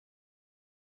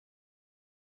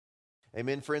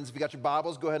Amen, friends. If you got your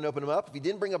Bibles, go ahead and open them up. If you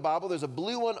didn't bring a Bible, there's a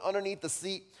blue one underneath the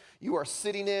seat you are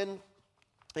sitting in,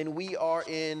 and we are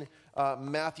in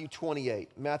Matthew 28.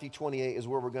 Matthew 28 is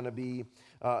where we're going to be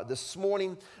this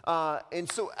morning.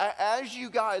 And so as you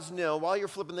guys know, while you're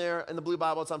flipping there in the blue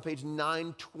Bible, it's on page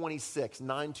 926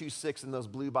 in those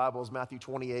blue Bibles, Matthew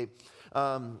 28.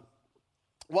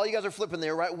 While you guys are flipping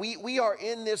there, right, we are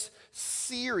in this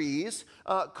series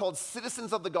called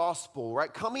Citizens of the Gospel,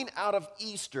 right? Coming out of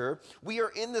Easter, we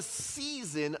are in the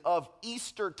season of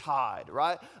Eastertide,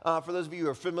 right? For those of you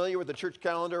who are familiar with the church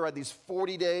calendar, right, these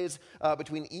 40 days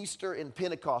between Easter and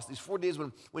Pentecost, these 40 days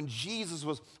when Jesus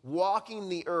was walking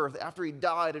the earth after he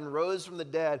died and rose from the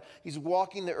dead. He's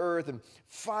walking the earth and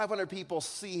 500 people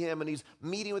see him and he's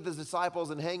meeting with his disciples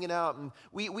and hanging out. And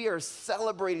we are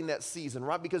celebrating that season,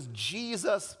 right? Because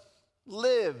Jesus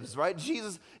lives, right?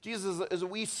 Jesus is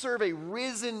we serve a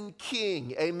risen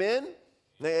King. Amen?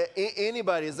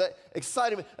 Anybody, is that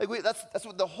exciting? That's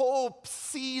what the whole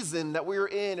season that we're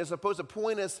in is supposed to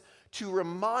point us to,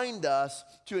 remind us,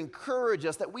 to encourage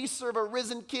us that we serve a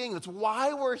risen King. That's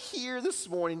why we're here this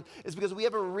morning, is because we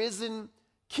have a risen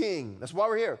King. That's why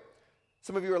we're here.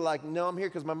 Some of you are like, no, I'm here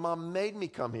because my mom made me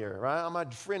come here, right? My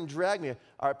friend dragged me.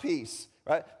 All right, peace.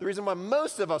 Right? The reason why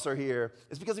most of us are here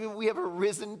is because we have a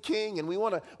risen King, and we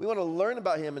want to learn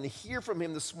about him and hear from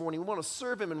him this morning. We want to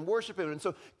serve him and worship him. And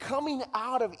so coming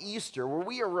out of Easter, where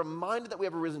we are reminded that we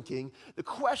have a risen King, the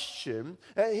question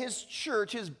his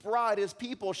church, his bride, his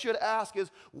people should ask is,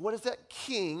 what does that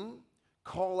King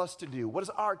call us to do? What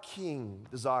does our King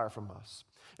desire from us?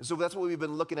 And so that's what we've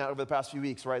been looking at over the past few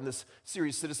weeks, right, in this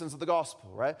series, Citizens of the Gospel,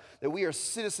 right? That we are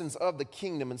citizens of the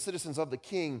kingdom and citizens of the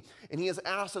King, and he has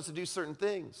asked us to do certain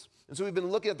things. And so we've been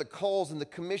looking at the calls and the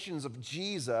commissions of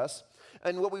Jesus,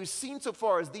 and what we've seen so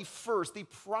far is the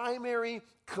primary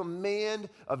command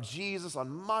of Jesus on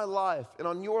my life and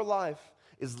on your life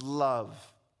is love.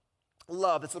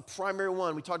 Love, it's the primary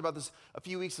one. We talked about this a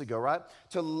few weeks ago, right?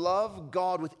 To love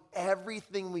God with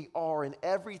everything we are and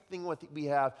everything we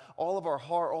have, all of our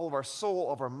heart, all of our soul,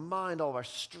 all of our mind, all of our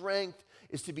strength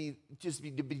is to be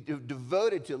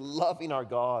devoted to loving our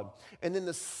God. And then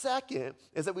the second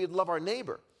is that we love our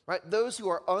neighbor. Right? Those who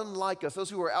are unlike us, those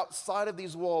who are outside of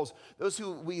these walls, those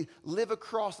who we live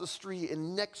across the street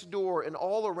and next door and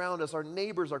all around us, our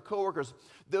neighbors, our coworkers,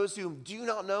 those who do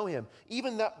not know him.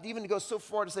 Even to go so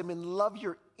far to say, man, love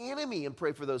your enemy and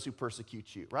pray for those who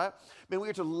persecute you, right? Man, we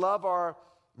are to love our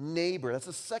neighbor. That's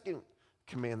the second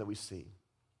command that we see.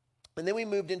 And then we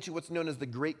moved into what's known as the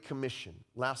Great Commission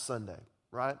last Sunday,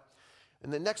 right?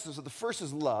 And the next is, so the first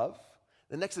is love.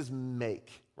 The next is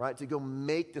make, right? To go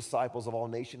make disciples of all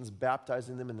nations,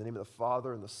 baptizing them in the name of the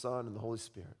Father and the Son and the Holy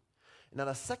Spirit. And now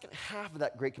the second half of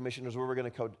that Great Commission is where we're going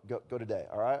to go today,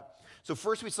 all right? So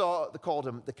first we saw the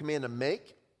command to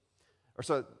make,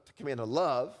 the command to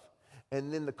love,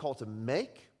 and then the call to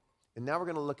make. And now we're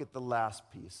going to look at the last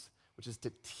piece, which is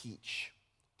to teach.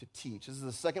 To teach. This is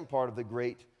the second part of the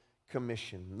Great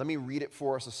Commission. Let me read it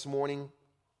for us this morning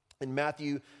in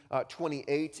Matthew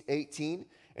 28:18.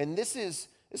 And this is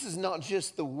not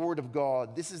just the word of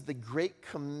God. This is the Great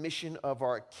Commission of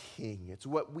our King. It's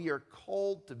what we are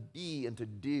called to be and to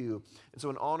do. And so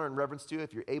in honor and reverence to it,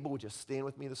 if you're able, would you stand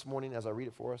with me this morning as I read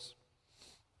it for us?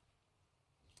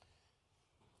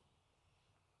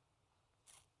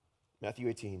 Matthew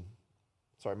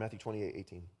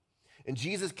 28:18. And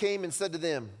Jesus came and said to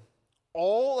them,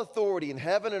 all authority in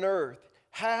heaven and earth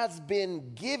has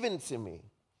been given to me.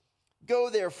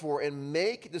 Go therefore and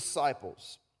make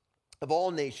disciples of all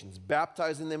nations,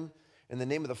 baptizing them in the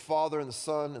name of the Father and the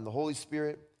Son and the Holy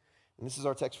Spirit. And this is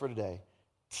our text for today.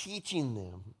 Teaching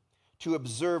them to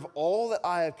observe all that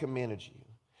I have commanded you.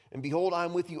 And behold, I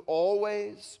am with you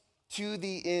always to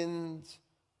the end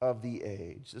of the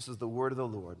age. This is the word of the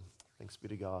Lord. Thanks be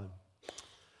to God.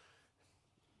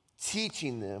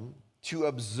 Teaching them to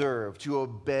observe, to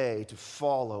obey, to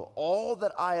follow all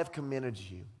that I have commanded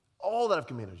you. All that I've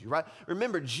commanded you, right?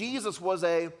 Remember, Jesus was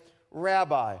a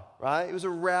rabbi, right? He was a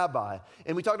rabbi.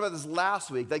 And we talked about this last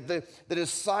week. Like the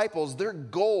disciples, their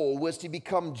goal was to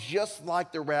become just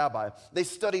like the rabbi. They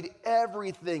studied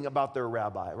everything about their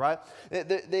rabbi, right?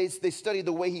 They studied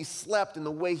the way he slept and the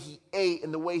way he ate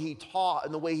and the way he taught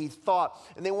and the way he thought.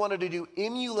 And they wanted to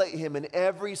emulate him in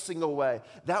every single way.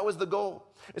 That was the goal.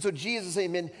 And so Jesus is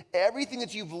saying, man, everything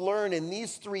that you've learned in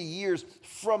these 3 years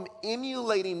from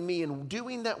emulating me and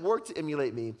doing that work to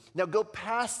emulate me, now go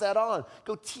pass that on.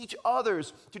 Go teach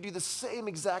others to do the same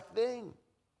exact thing.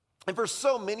 And for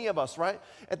so many of us, right,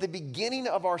 at the beginning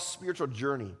of our spiritual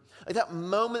journey, like that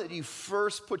moment that you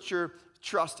first put your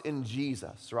trust in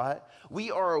Jesus, right, we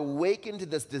are awakened to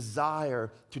this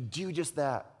desire to do just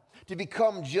that. to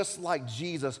become just like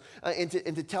Jesus, and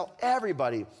to tell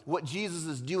everybody what Jesus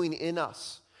is doing in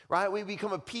us. Right? We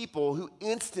become a people who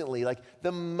instantly, like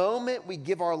the moment we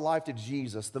give our life to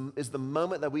Jesus is the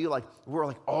moment that we're like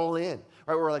all in,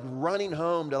 right? We're like running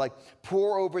home to like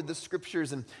pour over the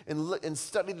scriptures and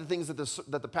study the things that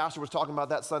the pastor was talking about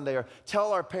that Sunday, or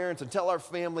tell our parents and tell our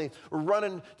family. We're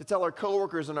running to tell our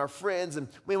coworkers and our friends, and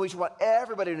man, we just want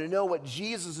everybody to know what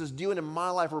Jesus is doing in my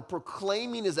life. We're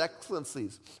proclaiming his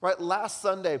excellencies, right? Last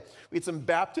Sunday, we had some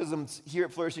baptisms here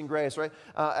at Flourishing Grace, right?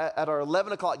 At our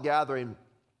 11 o'clock gathering,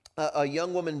 a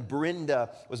young woman, Brenda,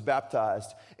 was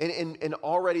baptized. And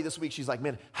already this week, she's like,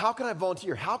 man, how can I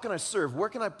volunteer? How can I serve? Where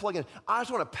can I plug in? I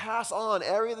just want to pass on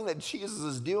everything that Jesus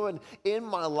is doing in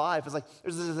my life. It's like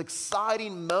there's this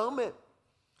exciting moment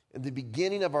at the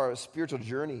beginning of our spiritual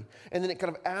journey. And then it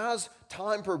kind of, as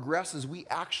time progresses, we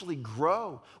actually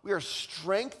grow. We are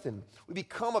strengthened. We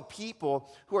become a people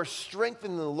who are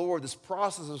strengthened in the Lord, this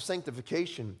process of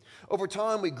sanctification. Over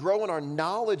time, we grow in our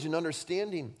knowledge and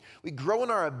understanding. We grow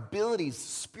in our abilities,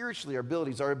 spiritually,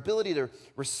 our ability to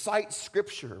recite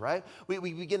scripture, right?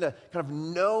 We begin to kind of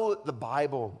know the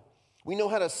Bible. We know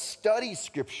how to study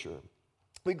scripture.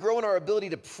 We grow in our ability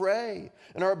to pray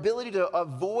and our ability to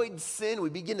avoid sin.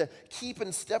 We begin to keep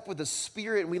in step with the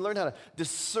Spirit, and we learn how to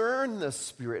discern the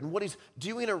Spirit and what he's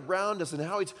doing around us and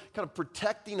how he's kind of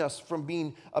protecting us from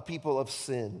being a people of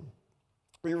sin.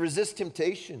 We resist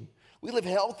temptation. We live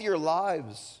healthier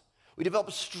lives. We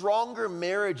develop stronger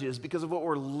marriages because of what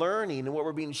we're learning and what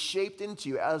we're being shaped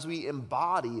into as we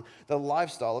embody the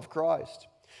lifestyle of Christ.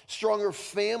 Stronger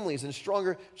families and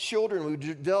stronger children.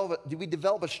 We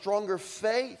develop a stronger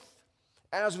faith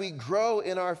as we grow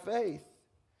in our faith.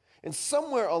 And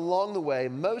somewhere along the way,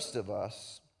 most of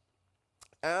us,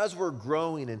 as we're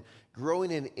growing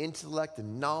in intellect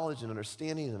and knowledge and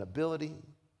understanding and ability,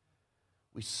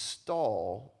 we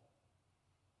stall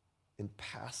in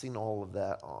passing all of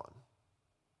that on.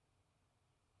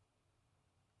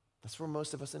 That's where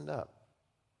most of us end up.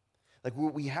 Like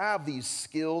we have these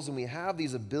skills and we have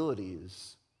these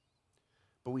abilities,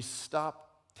 but we stop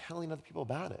telling other people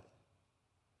about it.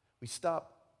 We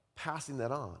stop passing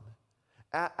that on.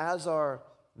 As our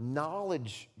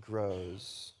knowledge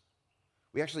grows,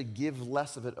 we actually give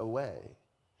less of it away.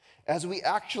 As we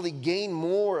actually gain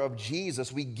more of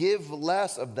Jesus, we give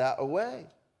less of that away.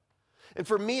 And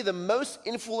for me, the most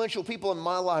influential people in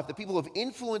my life, the people who have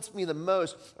influenced me the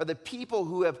most, are the people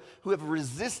who have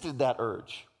resisted that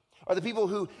urge. Are the people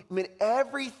who,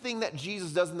 everything that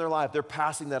Jesus does in their life, they're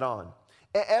passing that on.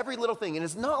 Every little thing. And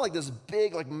it's not like this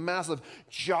big, like massive,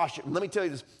 Josh, let me tell you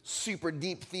this super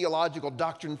deep theological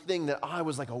doctrine thing that I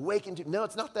was like awakened to. No,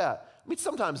 it's not that.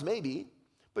 Sometimes maybe,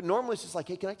 but normally it's just like,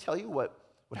 hey, can I tell you what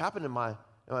happened in my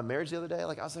marriage the other day?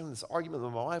 Like I was having this argument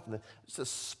with my wife, and the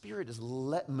Spirit just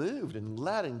moved and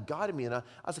led and guided me, and I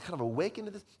was kind of awakened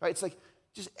to this. Right? It's like,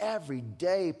 just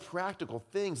everyday practical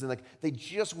things, and like they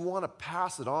just want to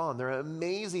pass it on. They're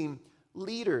amazing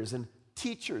leaders and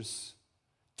teachers,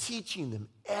 teaching them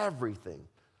everything,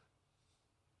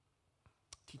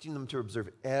 teaching them to observe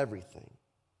everything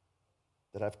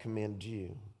that I've commanded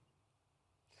you.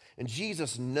 And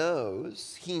Jesus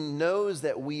knows, he knows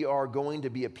that we are going to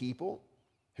be a people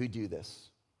who do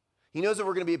this. He knows that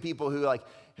we're going to be a people who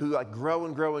grow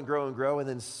and grow and grow and grow and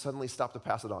then suddenly stop to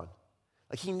pass it on.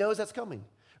 Like he knows that's coming.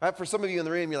 Right? For some of you in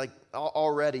the room, you're like,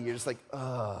 already, you're just like,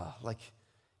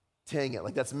 dang it,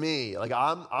 like that's me. Like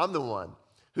I'm the one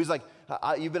who's like,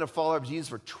 you've been a follower of Jesus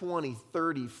for 20,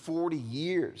 30, 40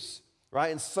 years, right?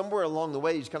 And somewhere along the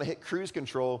way, you just kind of hit cruise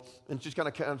control and just kind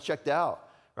of checked out,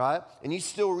 right? And you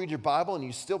still read your Bible and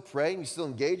you still pray and you still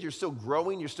engage, you're still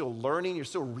growing, you're still learning, you're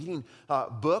still reading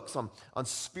books on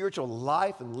spiritual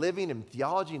life and living and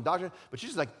theology and doctrine, but you're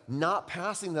just like not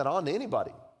passing that on to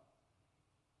anybody.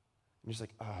 And you're just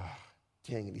like,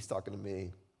 dang it, he's talking to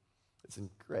me. It's in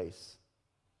grace.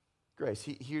 Grace,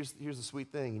 here's the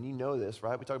sweet thing, and you know this,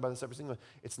 right? We talk about this every single day.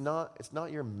 It's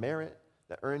not your merit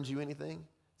that earns you anything.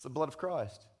 It's the blood of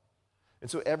Christ. And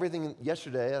so everything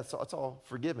yesterday, that's all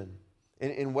forgiven.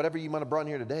 And whatever you might have brought in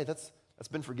here today, that's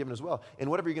been forgiven as well. And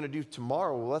whatever you're going to do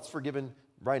tomorrow, well, that's forgiven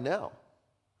right now.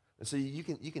 And so you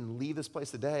can leave this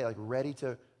place today like ready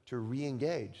to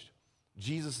re-engage.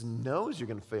 Jesus knows you're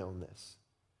going to fail in this.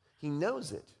 He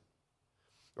knows it,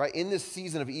 right? In this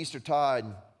season of Eastertide,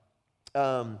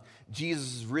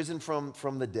 Jesus is risen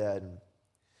from the dead.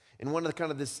 And one of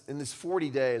the in this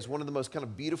 40 days, one of the most kind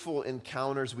of beautiful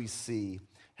encounters we see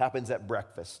happens at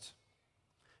breakfast.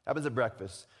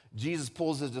 Jesus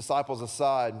pulls his disciples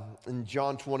aside in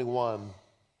John 21.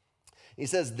 He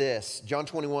says this, John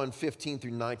 21, 15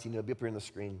 through 19. It'll be up here on the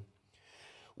screen.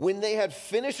 When they had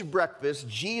finished breakfast,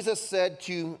 Jesus said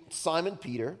to Simon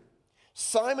Peter,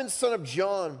 Simon, son of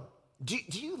John, do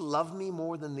you love me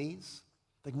more than these?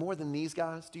 Like more than these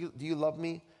guys? Do you love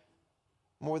me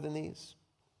more than these?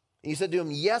 And he said to him,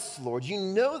 yes, Lord, you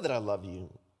know that I love you.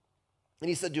 And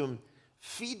he said to him,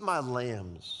 feed my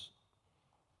lambs.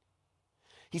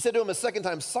 He said to him a second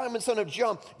time, Simon, son of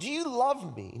John, do you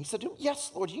love me? And he said to him,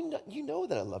 yes, Lord, you know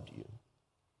that I loved you.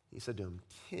 He said to him,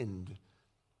 tend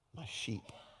my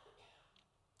sheep.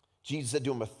 Jesus said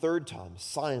to him a third time,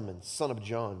 Simon, son of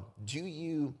John, do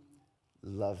you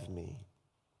love me?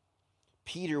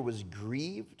 Peter was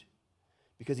grieved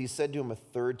because he said to him a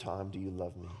third time, do you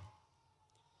love me?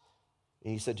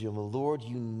 And he said to him, Lord,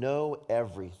 you know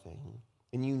everything,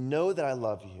 and you know that I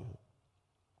love you.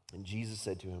 And Jesus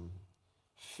said to him,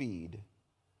 feed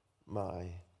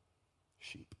my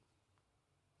sheep.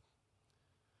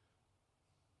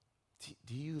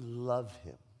 Do you love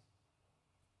him?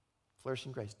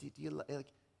 Flourishing Grace. Do you like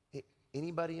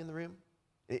anybody in the room?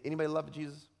 Anybody love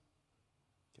Jesus?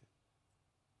 Okay.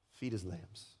 Feed his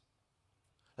lambs.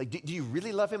 Like, do you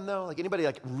really love him though? Like anybody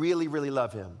like really, really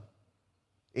love him?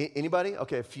 Anybody?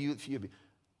 Okay, a few of you.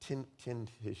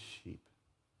 Tend his sheep.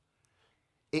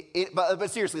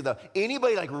 But seriously though,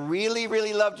 anybody like really,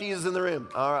 really love Jesus in the room?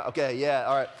 All right, okay, yeah,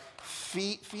 all right.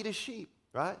 Feed his sheep,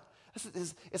 right?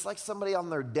 It's like somebody on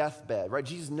their deathbed, right?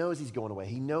 Jesus knows he's going away.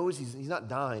 He knows he's not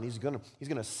dying. He's gonna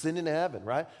ascend into heaven,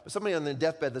 right? But somebody on their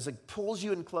deathbed that's like pulls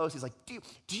you in close. He's like,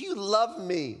 do you love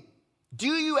me? Do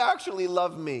you actually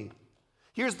love me?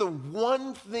 Here's the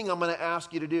one thing I'm going to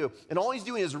ask you to do. And all he's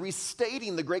doing is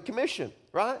restating the Great Commission,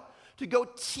 right? To go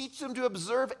teach them to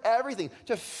observe everything,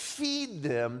 to feed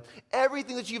them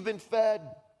everything that you've been fed.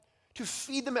 To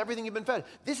feed them everything you've been fed.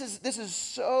 This is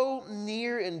so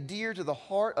near and dear to the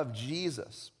heart of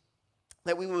Jesus,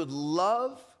 that we would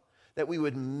love, that we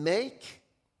would make,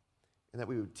 and that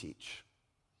we would teach,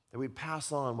 that we'd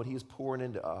pass on what he is pouring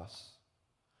into us.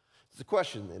 So the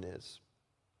question then is,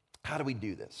 how do we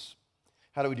do this?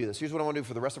 How do we do this? Here's what I want to do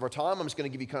for the rest of our time. I'm just going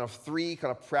to give you kind of three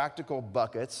kind of practical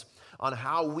buckets on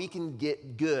how we can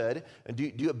get good and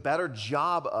do a better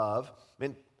job of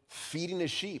feeding the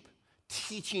sheep,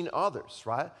 teaching others,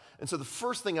 right? And so the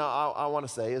first thing I want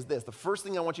to say is this. The first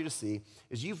thing I want you to see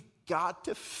is you've got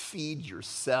to feed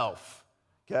yourself,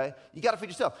 okay? You got to feed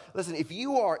yourself. Listen, if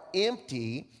you are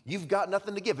empty, you've got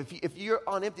nothing to give. If you're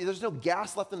on empty, there's no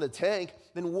gas left in the tank,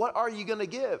 then what are you going to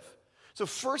give? So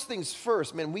first things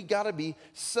first, man, we got to be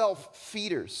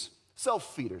self-feeders,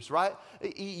 right?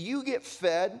 You get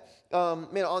fed,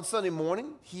 on Sunday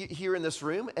morning here in this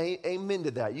room. Amen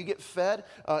to that. You get fed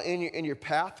in your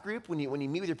path group when you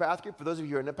meet with your path group. For those of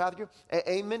you who are in the path group,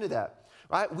 amen to that,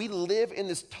 right? We live in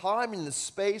this time, in this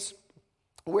space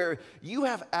where you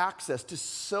have access to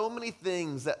so many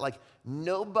things that like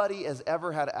nobody has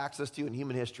ever had access to in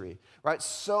human history, right?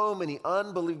 So many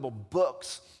unbelievable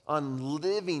books on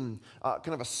living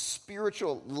kind of a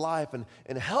spiritual life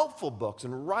and helpful books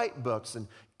and right books and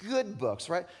good books,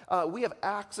 right? We have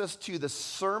access to the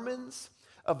sermons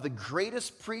of the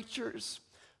greatest preachers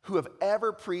who have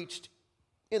ever preached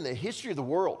in the history of the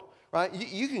world, right?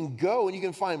 You can go and you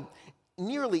can find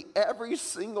nearly every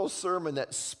single sermon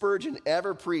that Spurgeon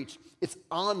ever preached. It's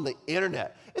on the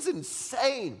internet. It's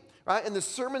insane, right? And the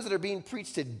sermons that are being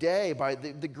preached today by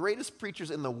the greatest preachers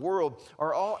in the world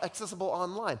are all accessible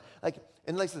online.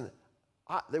 And listen,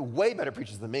 they're way better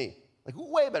preachers than me. Like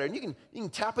way better. And you can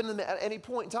tap into them at any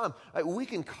point in time. We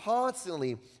can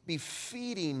constantly be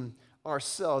feeding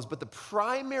ourselves, but the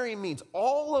primary means,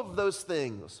 all of those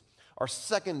things are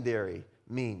secondary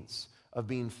means of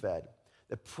being fed.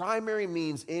 The primary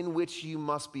means in which you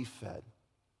must be fed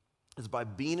is by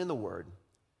being in the Word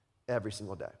every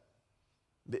single day.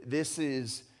 This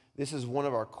is one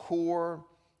of our core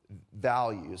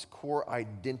values, core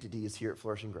identities here at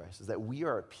Flourishing Grace, is that we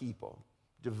are a people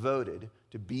devoted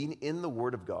to being in the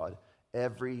Word of God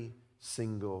every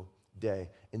single day.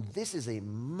 And this is a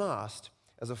must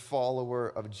as a follower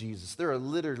of Jesus. There are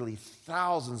literally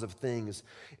thousands of things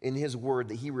in his word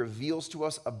that he reveals to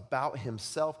us about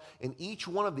himself. And each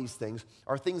one of these things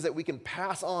are things that we can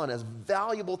pass on as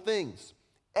valuable things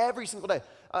every single day.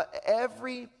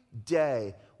 Every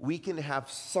day we can have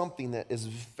something that is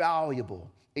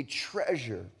valuable, a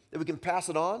treasure that we can pass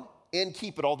it on and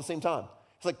keep it all at the same time.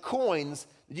 It's like coins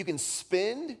that you can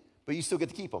spend, but you still get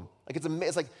to keep them.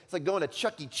 It's like going to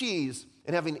Chuck E. Cheese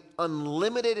and having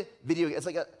unlimited video games.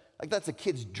 It's like that's a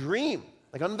kid's dream,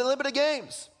 like unlimited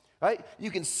games, right? You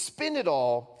can spend it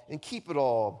all and keep it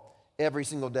all every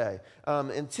single day.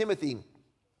 And 2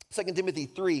 Timothy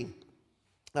 3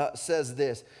 says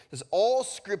this, all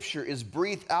scripture is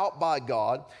breathed out by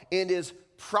God and is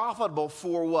profitable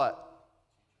for what?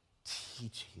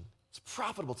 Teaching. It's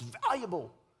profitable. It's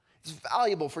valuable. It's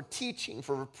valuable for teaching,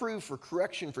 for reproof, for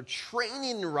correction, for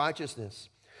training in righteousness,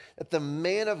 that the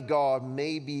man of God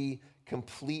may be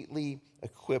completely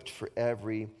equipped for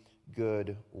every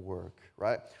good work,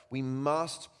 right? We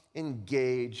must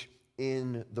engage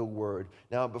in the Word.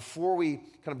 Now, before we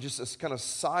kind of just a kind of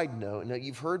side note, now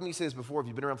you've heard me say this before if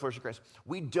you've been around Flourishing Grace,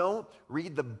 we don't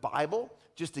read the Bible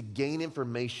just to gain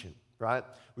information, right?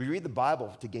 We read the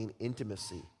Bible to gain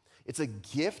intimacy. It's a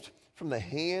gift from the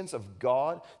hands of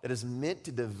God that is meant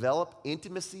to develop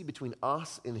intimacy between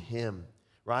us and Him,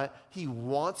 right? He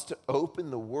wants to open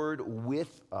the Word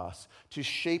with us, to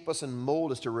shape us and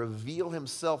mold us, to reveal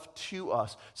Himself to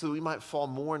us so that we might fall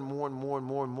more and more and more and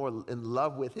more and more in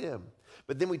love with Him.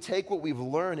 But then we take what we've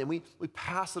learned and we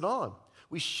pass it on.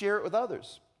 We share it with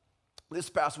others. This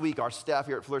past week, our staff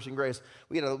here at Flourishing Grace,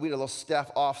 we had a little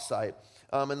staff offsite.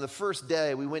 And the first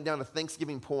day, we went down to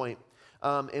Thanksgiving Point,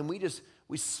 and we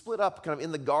split up kind of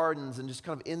in the gardens and just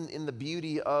kind of in the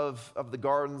beauty of the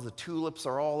gardens. The tulips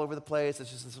are all over the place.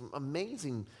 It's just this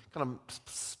amazing kind of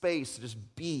space to just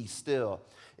be still.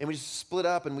 And we just split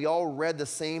up and we all read the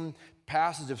same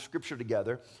passage of Scripture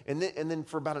together. And then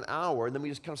for about an hour, and then we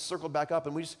just kind of circled back up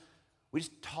and we just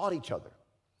taught each other.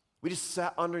 We just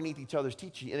sat underneath each other's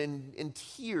teaching. And in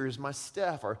tears, my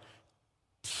staff are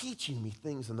teaching me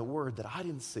things in the Word that I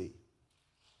didn't see.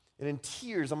 And in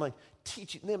tears, I'm like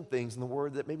teaching them things in the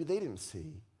Word that maybe they didn't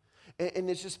see. And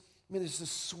it's just, man, there's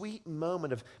this sweet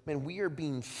moment of, man, we are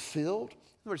being filled, and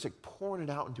we're just like pouring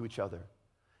it out into each other.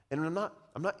 And I'm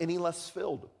not any less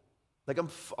filled. Like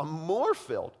I'm more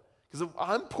filled because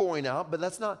I'm pouring out, but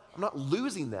I'm not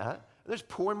losing that. They're just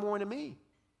pouring more into me.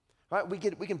 Right? We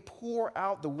can pour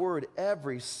out the Word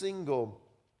every single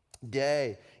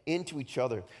day into each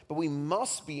other. But we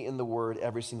must be in the Word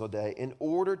every single day in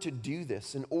order to do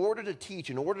this, in order to teach,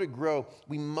 in order to grow.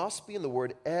 We must be in the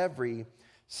Word every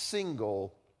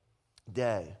single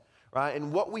day, right?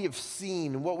 And what we have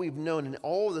seen and what we've known and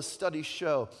all of the studies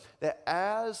show that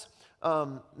as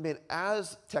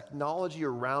technology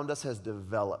around us has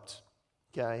developed,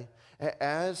 okay,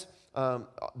 as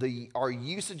our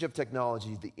usage of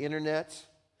technology, the internet,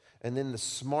 and then the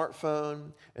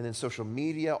smartphone, and then social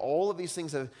media, all of these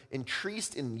things have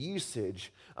increased in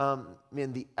usage.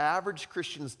 The average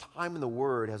Christian's time in the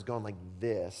Word has gone like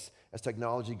this as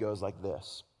technology goes like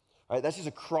this. Right? That's just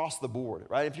across the board,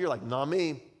 right? If you're like, not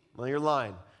me, well, you're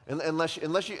lying. Unless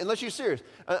you're serious.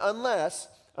 Unless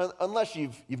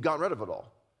you've gotten rid of it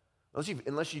all.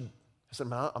 Unless you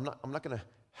said, I'm not going to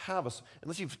have us.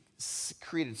 Unless you've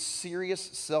created serious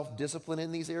self-discipline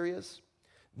in these areas,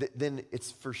 then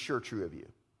it's for sure true of you.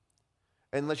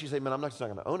 Unless you say, man, I'm not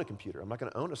going to own a computer. I'm not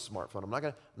going to own a smartphone. I'm not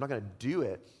going to do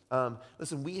it.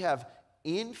 Listen, we have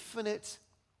infinite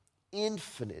things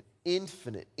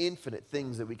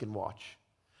that we can watch.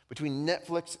 Between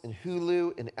Netflix and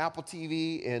Hulu and Apple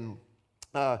TV and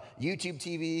YouTube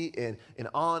TV and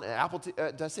on Apple TV,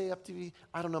 did I say Apple TV?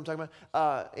 I don't know what I'm talking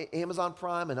about. Amazon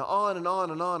Prime and on and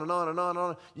on and on and on and on and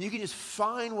on. You can just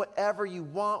find whatever you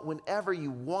want whenever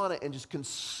you want it and just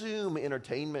consume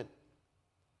entertainment.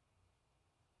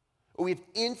 We have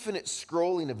infinite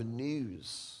scrolling of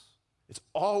news. It's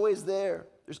always there.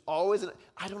 There's always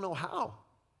I don't know how.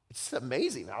 It's just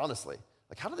amazing, honestly.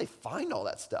 Like, how do they find all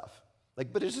that stuff?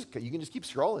 Like, but it's just, you can just keep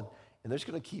scrolling. And they're just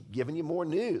going to keep giving you more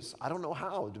news. I don't know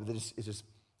how.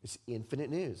 It's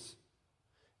infinite news.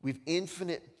 We have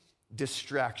infinite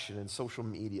distraction in social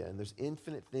media, and there's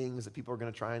infinite things that people are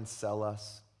going to try and sell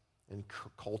us and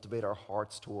cultivate our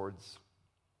hearts towards.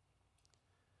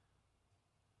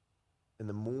 And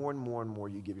the more and more and more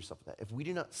you give yourself to that, if we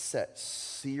do not set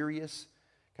serious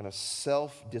kind of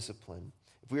self-discipline,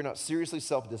 if we are not seriously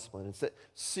self-disciplined and set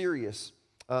serious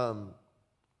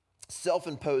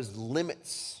self-imposed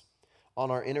limits on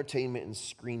our entertainment and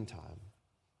screen time,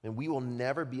 and we will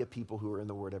never be a people who are in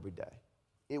the Word every day.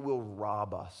 It will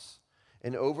rob us.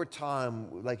 And over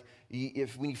time, like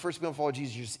when you first begin to follow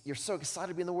Jesus, you're so excited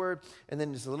to be in the Word, and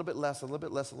then just a little bit less, a little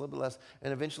bit less, a little bit less,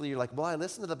 and eventually you're like, well, I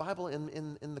listen to the Bible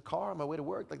in the car on my way to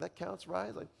work. Like, that counts,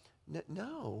 right? Like,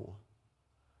 no.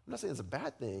 I'm not saying it's a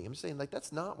bad thing. I'm just saying, like,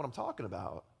 that's not what I'm talking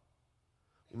about.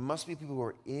 We must be people who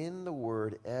are in the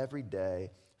Word every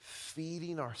day,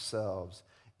 feeding ourselves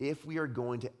if we are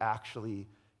going to actually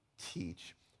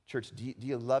teach. Church, do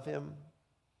you love Him?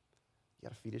 You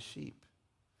got to feed His sheep.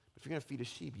 But if you're going to feed His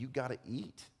sheep, you've got to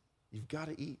eat. You've got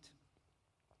to eat.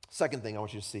 Second thing I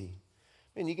want you to see.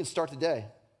 Man, you can start today.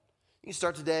 You can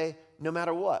start today no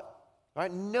matter what. All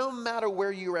right? No matter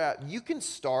where you're at, you can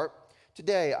start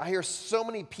today. I hear so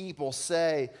many people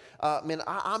say, man,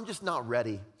 I'm just not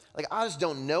ready. I just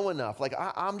don't know enough.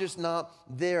 I'm just not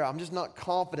there. I'm just not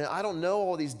confident. I don't know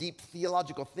all these deep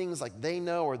theological things like they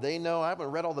know or they know. I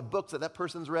haven't read all the books that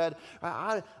person's read.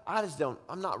 I just don't,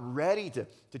 I'm not ready to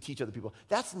teach other people.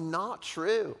 That's not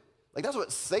true. That's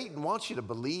what Satan wants you to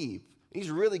believe. He's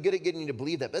really good at getting you to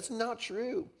believe that. But that's not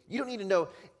true. You don't need to know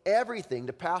everything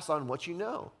to pass on what you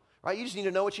know, right? You just need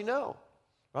to know what you know.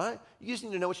 Right? You just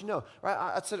need to know what you know. Right?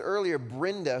 I said earlier,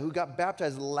 Brenda, who got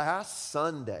baptized last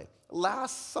Sunday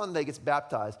gets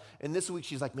baptized. And this week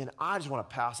she's like, man, I just want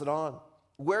to pass it on.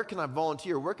 Where can I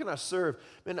volunteer? Where can I serve?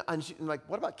 And I'm like,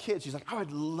 what about kids? She's like, I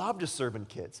would love to serve in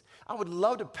kids. I would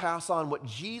love to pass on what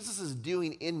Jesus is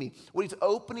doing in me, what he's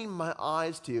opening my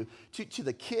eyes to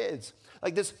the kids.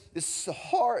 This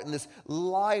heart and this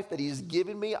life that he's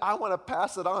given me, I want to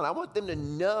pass it on. I want them to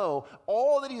know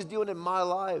all that he's doing in my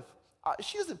life.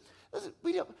 She doesn't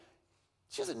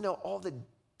know all the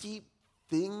deep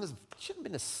things. She hasn't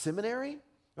been to seminary,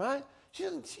 right? She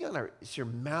got her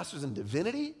master's in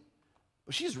divinity,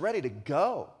 but she's ready to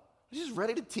go. She's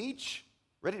ready to teach,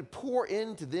 ready to pour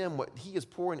into them what he is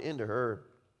pouring into her.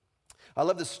 I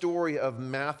love the story of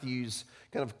Matthew's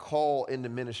kind of call into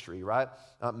ministry, right?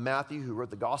 Matthew, who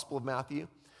wrote the Gospel of Matthew,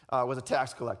 was a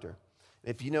tax collector.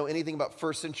 If you know anything about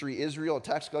first century Israel, a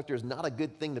tax collector is not a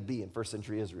good thing to be in first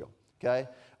century Israel. Okay,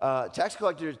 tax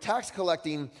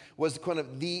collecting was kind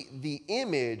of the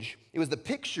image. It was the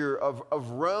picture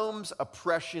of Rome's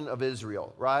oppression of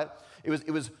Israel, right? It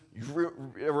was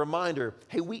a reminder.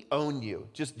 Hey, we own you.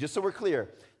 Just so we're clear,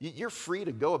 you're free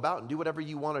to go about and do whatever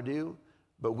you want to do,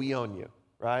 but we own you,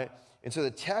 right? And so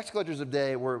the tax collectors of the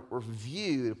day were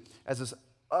viewed as this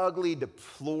ugly,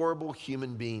 deplorable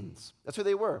human beings. That's who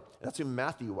they were. That's who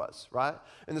Matthew was, right?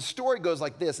 And the story goes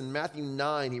like this. In Matthew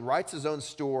 9, he writes his own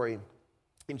story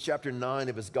in chapter 9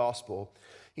 of his gospel.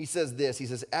 He says this. He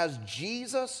says, as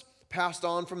Jesus passed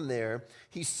on from there,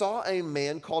 he saw a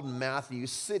man called Matthew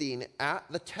sitting at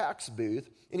the tax booth,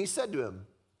 and he said to him,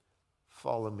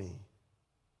 follow me.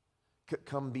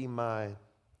 Come be my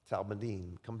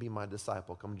talmidim. Come be my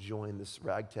disciple. Come join this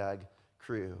ragtag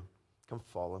crew. Come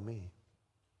follow me.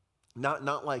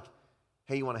 Not like,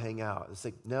 hey, you want to hang out. It's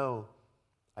like, no,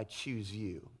 I choose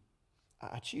you.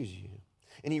 I choose you.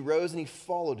 And he rose and he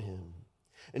followed him.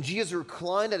 And Jesus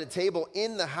reclined at a table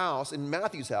in the house, in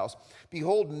Matthew's house.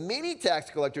 Behold, many tax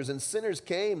collectors and sinners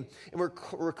came and were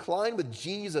reclined with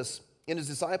Jesus and his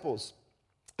disciples.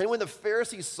 And when the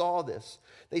Pharisees saw this,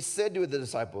 they said to the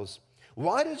disciples,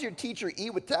 why does your teacher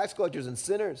eat with tax collectors and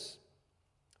sinners?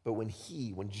 But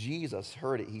when Jesus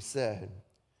heard it, he said,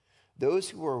 those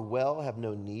who are well have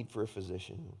no need for a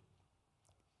physician,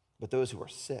 but those who are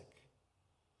sick.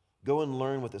 Go and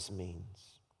learn what this means.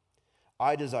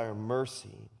 I desire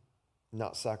mercy,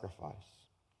 not sacrifice,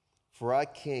 for I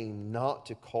came not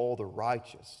to call the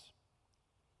righteous,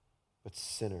 but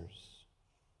sinners.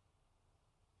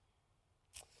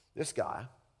 This guy,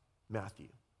 Matthew,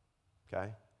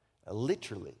 okay,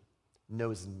 literally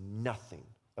knows nothing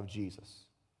of Jesus,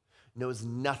 knows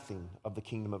nothing of the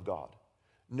kingdom of God,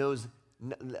 knows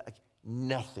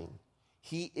nothing.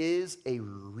 He is a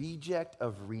reject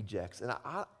of rejects. And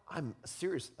I'm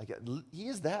serious. He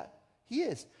is that. He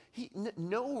is.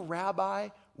 No rabbi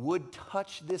would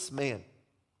touch this man,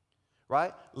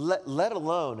 right? Let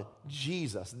alone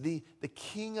Jesus, the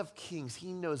King of Kings.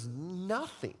 He knows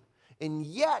nothing. And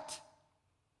yet,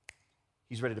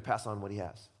 he's ready to pass on what he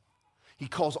has. He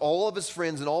calls all of his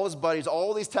friends and all his buddies,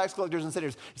 all these tax collectors and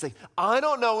sinners. He's like, I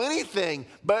don't know anything,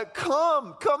 but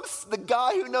come, the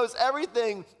guy who knows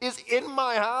everything is in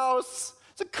my house.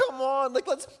 So come on,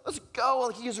 let's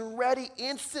go. He is ready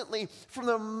instantly from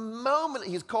the moment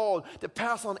he's called to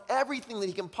pass on everything that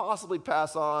he can possibly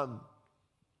pass on.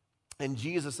 And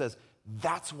Jesus says,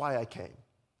 that's why I came.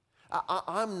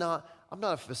 I'm not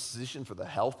a physician for the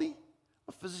healthy. I'm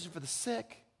a physician for the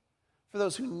sick. For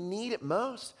those who need it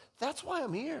most, that's why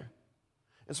I'm here.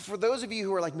 And so for those of you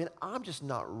who are like, man, I'm just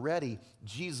not ready,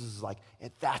 Jesus is like,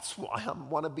 and that's why I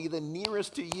want to be the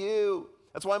nearest to you.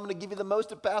 That's why I'm going to give you the most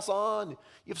to pass on. You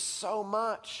have so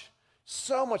much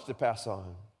to pass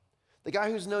on. The guy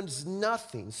who's known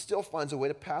nothing still finds a way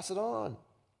to pass it on.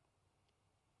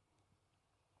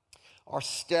 Our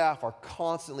staff are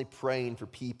constantly praying for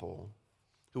people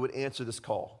who would answer this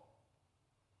call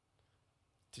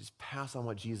to just pass on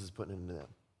what Jesus is putting into them,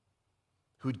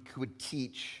 who would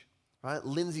teach, right?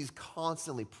 Lindsay's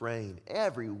constantly praying.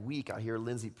 Every week I hear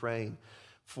Lindsay praying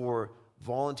for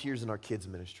volunteers in our kids'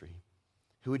 ministry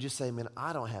who would just say, man,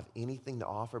 I don't have anything to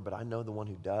offer, but I know the one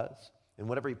who does. And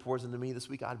whatever he pours into me this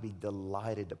week, I'd be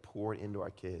delighted to pour it into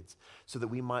our kids so that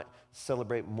we might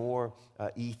celebrate more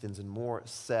Ethans and more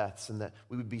Seths, and that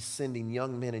we would be sending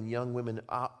young men and young women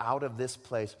out of this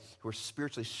place who are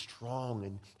spiritually strong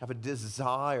and have a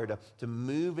desire to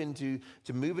move into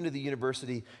the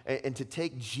university and to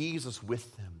take Jesus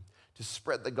with them, to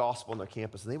spread the gospel on their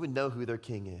campus, and they would know who their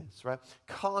king is, right?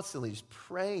 Constantly just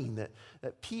praying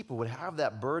that people would have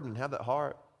that burden, have that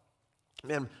heart.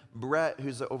 Man, Brett,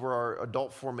 who's over our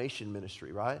adult formation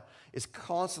ministry, right, is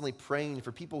constantly praying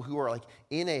for people who are like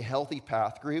in a healthy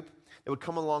path group that would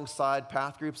come alongside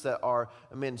path groups that are,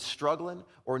 struggling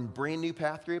or in brand new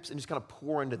path groups, and just kind of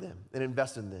pour into them and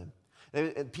invest in them.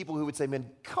 And people who would say, man,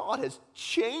 God has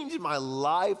changed my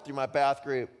life through my path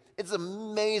group. It's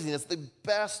amazing. It's the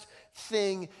best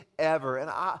thing ever. And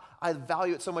I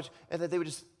value it so much. And that they would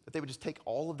just take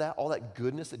all of that, all that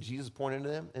goodness that Jesus poured into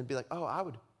them and be like, oh, I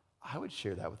would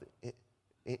share that with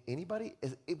anybody.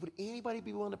 Would anybody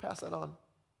be willing to pass that on?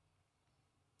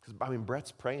 Because,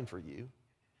 Brett's praying for you.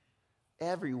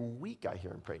 Every week I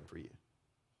hear him praying for you.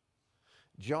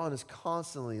 John is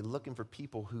constantly looking for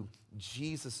people who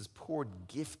Jesus has poured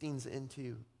giftings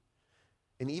into.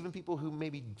 And even people who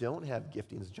maybe don't have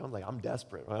giftings. John's like, I'm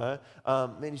desperate, right?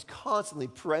 He's constantly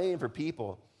praying for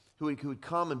people who would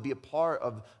come and be a part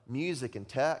of music and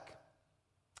tech.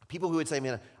 People who would say,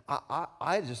 man,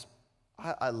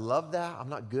 I love that. I'm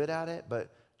not good at it. But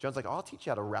John's like, I'll teach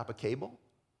you how to wrap a cable.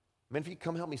 Man, if you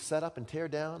come help me set up and tear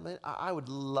down, man, I would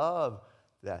love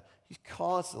that. He's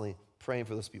constantly praying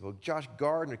for those people. Josh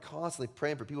Gardner constantly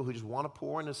praying for people who just want to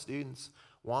pour into students,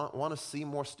 want to see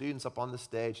more students up on the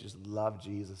stage, just love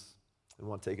Jesus and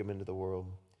want to take them into the world.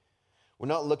 We're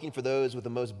not looking for those with the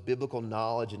most biblical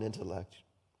knowledge and intellect,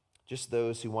 just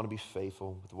those who want to be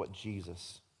faithful with what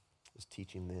Jesus is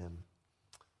teaching them.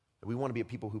 We want to be a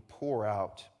people who pour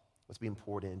out what's being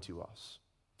poured into us.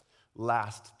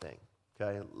 Last thing,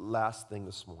 okay? Last thing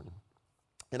this morning.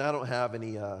 And I don't have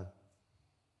any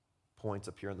points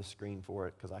up here on the screen for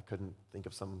it because I couldn't think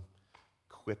of some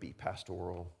quippy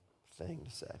pastoral thing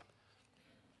to say.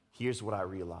 Here's what I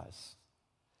realize.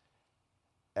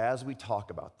 As we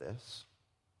talk about this,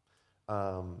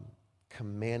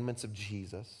 commandments of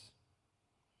Jesus,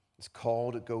 it's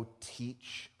called to go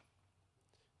teach.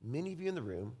 Many of you in the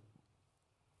room,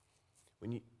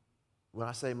 when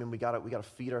I say, we gotta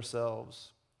feed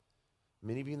ourselves,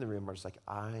 many of you in the room are just like,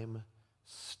 I'm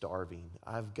starving.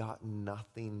 I've got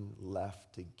nothing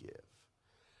left to give.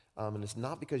 And it's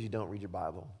not because you don't read your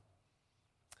Bible.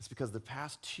 It's because the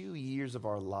past 2 years of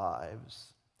our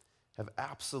lives have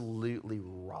absolutely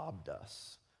robbed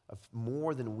us of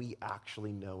more than we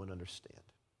actually know and understand.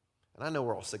 And I know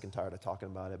we're all sick and tired of talking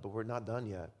about it, but we're not done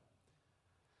yet.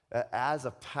 As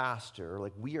a pastor,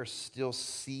 we are still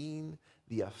seeing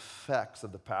the effects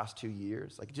of the past 2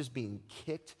 years, just being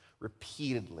kicked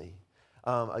repeatedly,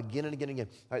 again and again and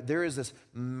again. There is this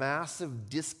massive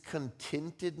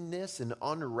discontentedness and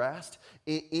unrest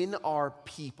in our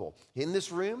people, in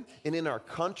this room and in our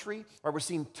country. We're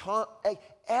seeing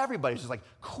everybody's just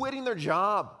quitting their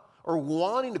job or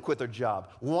wanting to quit their job,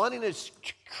 wanting a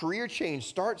career change,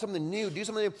 start something new, do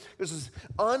something new. There's this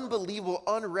unbelievable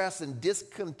unrest and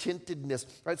discontentedness,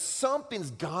 right?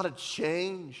 Something's got to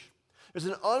change. There's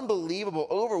an unbelievable,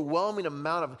 overwhelming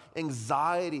amount of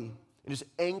anxiety and just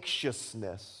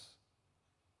anxiousness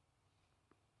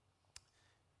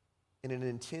and an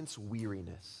intense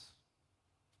weariness.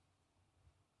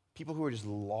 People who are just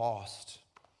lost.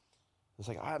 It's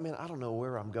I don't know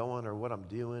where I'm going or what I'm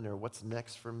doing or what's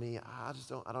next for me. I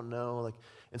don't know.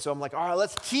 And so I'm like, all right,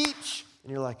 let's teach.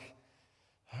 And you're like,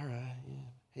 all right, yeah.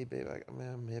 Hey, babe,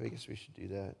 maybe I guess we should do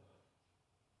that.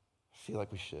 I feel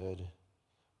like we should.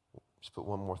 Just put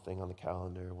one more thing on the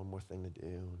calendar, one more thing to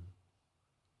do.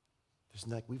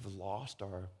 We've lost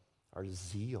our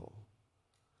zeal.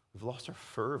 We've lost our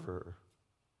fervor.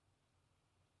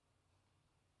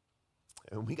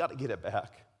 And we got to get it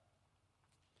back.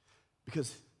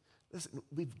 Because, listen,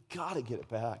 we've got to get it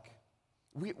back.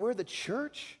 We're the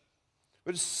church.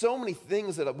 There's so many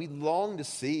things that we long to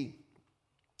see.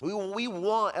 We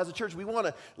want, as a church, we want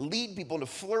to lead people into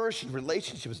flourishing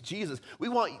relationships with Jesus. We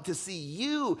want to see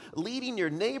you leading your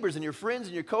neighbors and your friends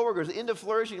and your coworkers into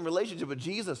flourishing relationship with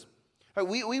Jesus.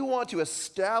 We want to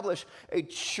establish a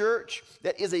church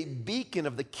that is a beacon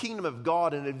of the kingdom of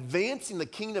God and advancing the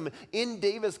kingdom in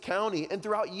Davis County and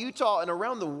throughout Utah and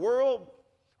around the world.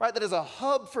 Right, that is a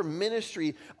hub for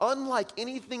ministry, unlike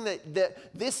anything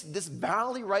that this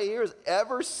valley right here has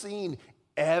ever seen,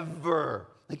 ever.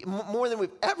 More than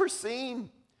we've ever seen.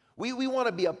 We want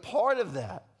to be a part of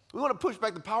that. We want to push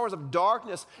back the powers of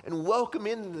darkness and welcome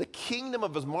into the kingdom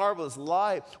of his marvelous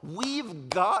light. We've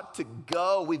got to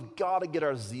go. We've got to get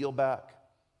our zeal back.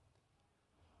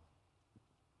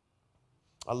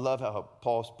 I love how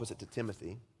Paul puts it to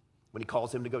Timothy when he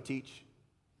calls him to go teach.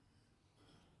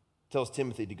 Tells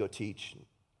Timothy to go teach.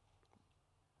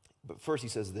 But first he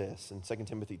says this in 2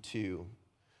 Timothy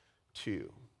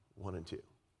 1 and 2.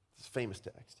 This famous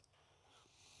text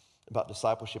about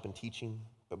discipleship and teaching,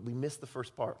 but we miss the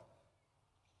first part.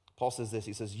 Paul says this,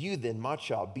 he says, "You then, my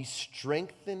child, be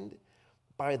strengthened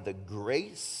by the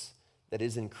grace that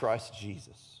is in Christ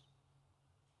Jesus."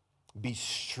 Be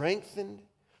strengthened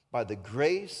by the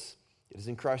grace that is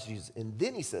in Christ Jesus. And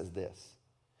then he says this,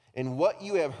 "And what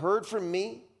you have heard from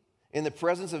me in the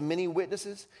presence of many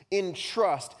witnesses,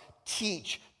 entrust,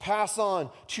 teach, pass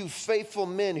on to faithful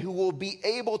men who will be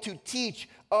able to teach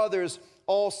others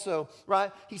also,"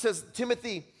 right? He says,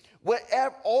 Timothy,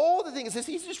 whatever, all the things,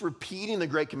 he's just repeating the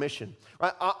Great Commission,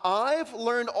 right? I've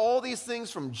learned all these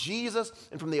things from Jesus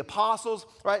and from the apostles,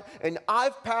 right? And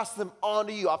I've passed them on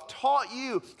to you. I've taught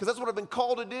you, because that's what I've been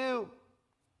called to do,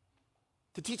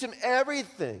 to teach them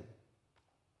everything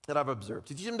that I've observed,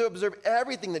 to teach them to observe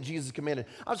everything that Jesus commanded.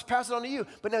 I'll just pass it on to you.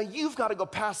 But now you've got to go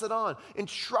pass it on,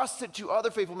 entrust it to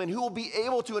other faithful men who will be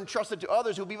able to entrust it to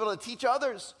others, who will be able to teach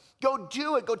others. Go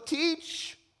do it. Go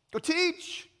teach. Go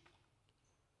teach.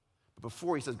 But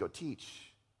before he says go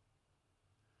teach,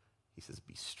 he says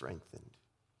be strengthened.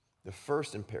 The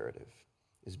first imperative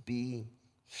is be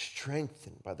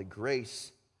strengthened by the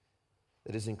grace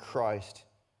that is in Christ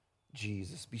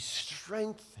Jesus. Be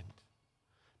strengthened.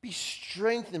 Be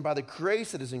strengthened by the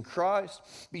grace that is in Christ.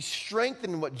 Be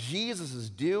strengthened in what Jesus is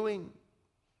doing.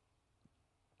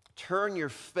 Turn your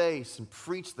face and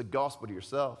preach the gospel to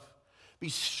yourself. Be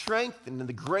strengthened in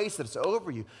the grace that's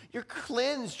over you. You're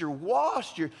cleansed, you're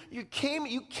washed, you came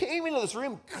into this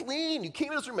room clean. You came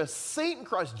into this room a saint in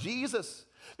Christ Jesus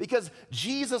because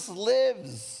Jesus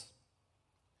lives.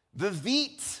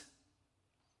 Vivit.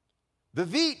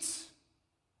 Vivit.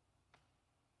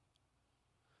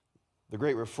 The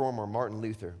great reformer Martin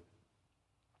Luther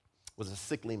was a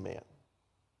sickly man.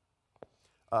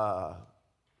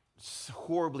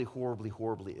 Horribly, horribly,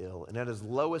 horribly ill. And at his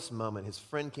lowest moment, his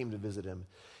friend came to visit him.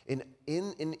 And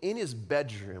in his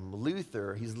bedroom,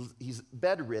 Luther, he's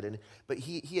bedridden, but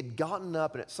he had gotten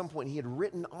up, and at some point he had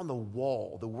written on the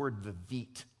wall the word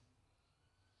Vivit.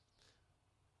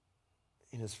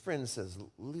 And his friend says,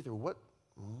 "Luther, what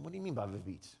do you mean by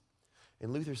Vivit?"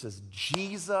 And Luther says,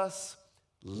 "Jesus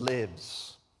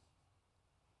lives."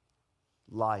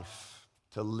 Life,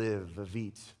 to live,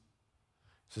 Vivit.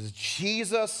 It says,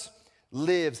 Jesus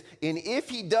lives, and if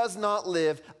he does not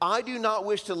live, I do not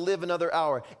wish to live another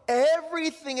hour.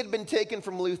 Everything had been taken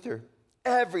from Luther.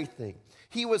 Everything.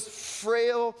 He was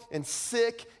frail and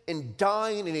sick and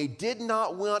dying, and he did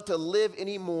not want to live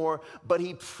anymore, but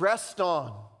he pressed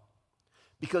on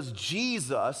because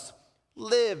Jesus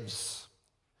lives.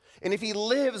 And if he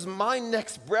lives, my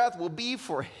next breath will be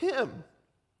for him.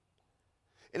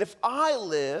 And if I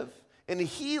live and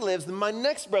he lives, then my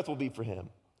next breath will be for him.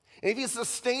 And if he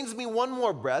sustains me one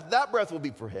more breath, that breath will be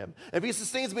for him. And if he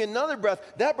sustains me another breath,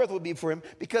 that breath will be for him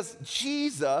because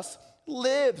Jesus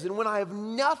lives. And when I have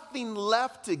nothing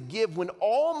left to give, when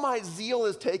all my zeal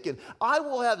is taken, I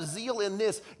will have zeal in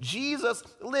this. Jesus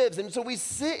lives. And so we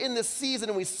sit in this season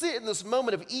and we sit in this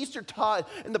moment of Eastertide.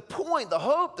 And the point, the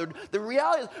hope, the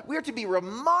reality is we are to be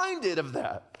reminded of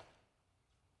that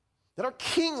our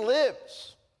King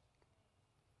lives.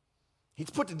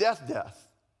 He's put to death.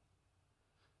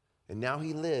 And now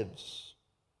he lives.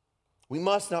 We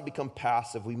must not become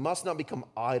passive. We must not become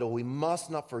idle. We must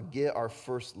not forget our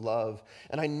first love.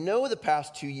 And I know the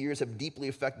past 2 years have deeply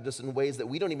affected us in ways that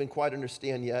we don't even quite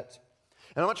understand yet.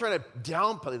 And I'm not trying to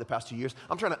downplay the past 2 years.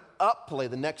 I'm trying to upplay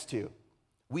the next 2.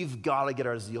 We've got to get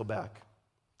our zeal back.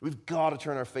 We've got to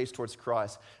turn our face towards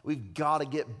Christ. We've got to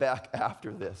get back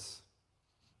after this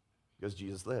because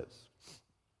Jesus lives.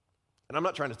 And I'm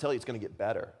not trying to tell you it's going to get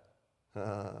better.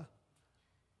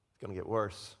 It's going to get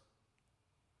worse.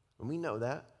 And we know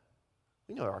that.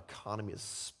 We know our economy is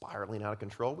spiraling out of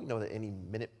control. We know that any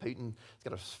minute Putin's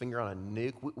got his finger on a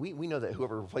nuke. We know that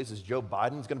whoever replaces Joe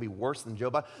Biden is going to be worse than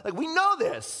Joe Biden. Like, we know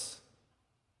this.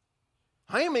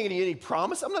 I ain't making you any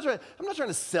promise. I'm not trying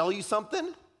to sell you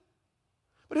something.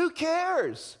 But who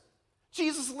cares?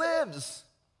 Jesus lives.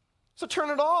 So turn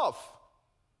it off.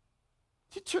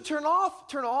 Turn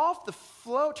off the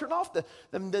flow, turn off the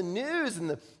news and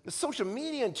the social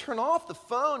media, and turn off the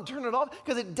phone, turn it off,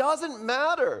 because it doesn't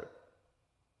matter.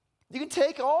 You can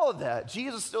take all of that.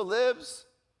 Jesus still lives.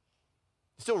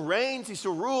 He still reigns, he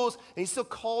still rules, and he still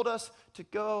called us to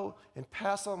go and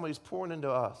pass on what he's pouring into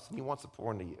us, and he wants to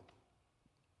pour into you.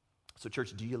 So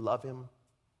church, do you love him?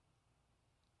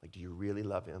 Like, do you really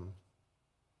love him?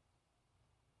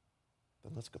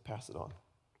 Then let's go pass it on.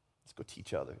 Let's go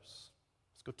teach others.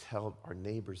 Let's go tell our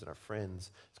neighbors and our friends.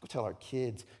 Let's go tell our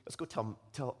kids. Let's go tell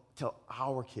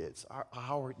our kids,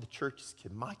 the church's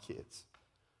kid, my kids.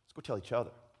 Let's go tell each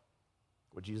other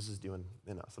what Jesus is doing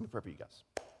in us. Let me pray for you guys.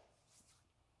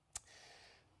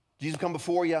 Jesus, come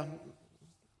before you,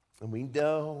 and we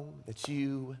know that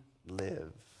you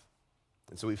live.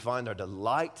 And so we find our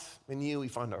delight in you, we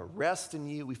find our rest in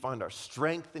you, we find our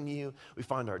strength in you, we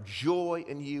find our joy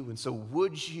in you. And so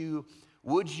would you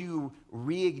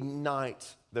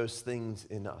reignite those things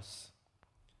in us?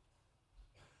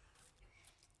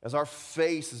 As our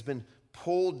face has been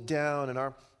pulled down and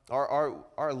our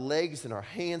legs and our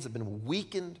hands have been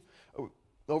weakened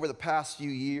over the past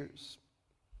few years,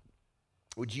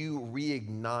 would you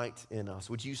reignite in us?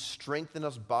 Would you strengthen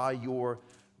us by your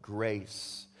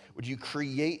grace? Would you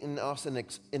create in us an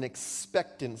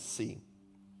expectancy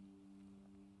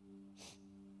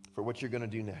for what you're going to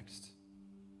do next?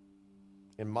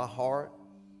 In my heart,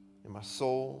 in my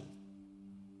soul,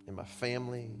 in my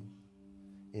family,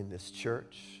 in this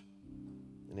church,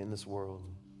 and in this world.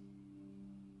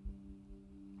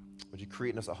 Would you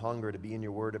create in us a hunger to be in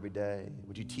your word every day?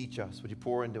 Would you teach us? Would you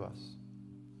pour into us?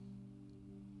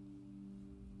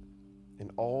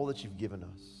 And all that you've given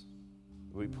us,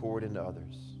 we pour it into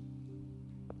others.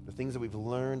 The things that we've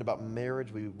learned about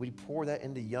marriage, we pour that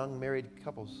into young married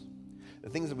couples. The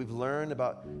things that we've learned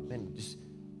about just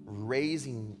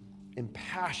raising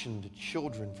impassioned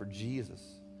children for Jesus,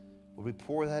 would we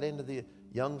pour that into the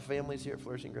young families here at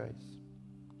Flourishing Grace?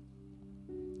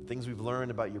 The things we've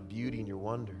learned about your beauty and your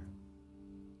wonder,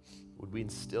 would we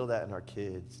instill that in our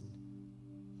kids?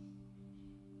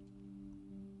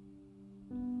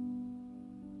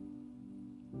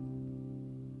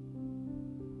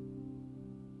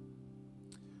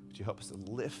 Would you help us to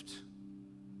lift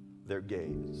their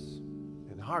gaze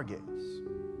and our gaze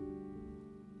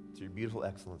to your beautiful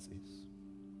excellencies?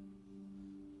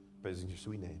 Praise in your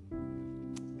sweet name.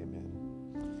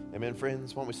 Amen. Amen,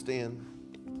 friends. Why don't we stand,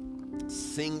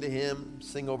 sing to him,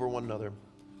 sing over one another.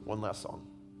 One last song.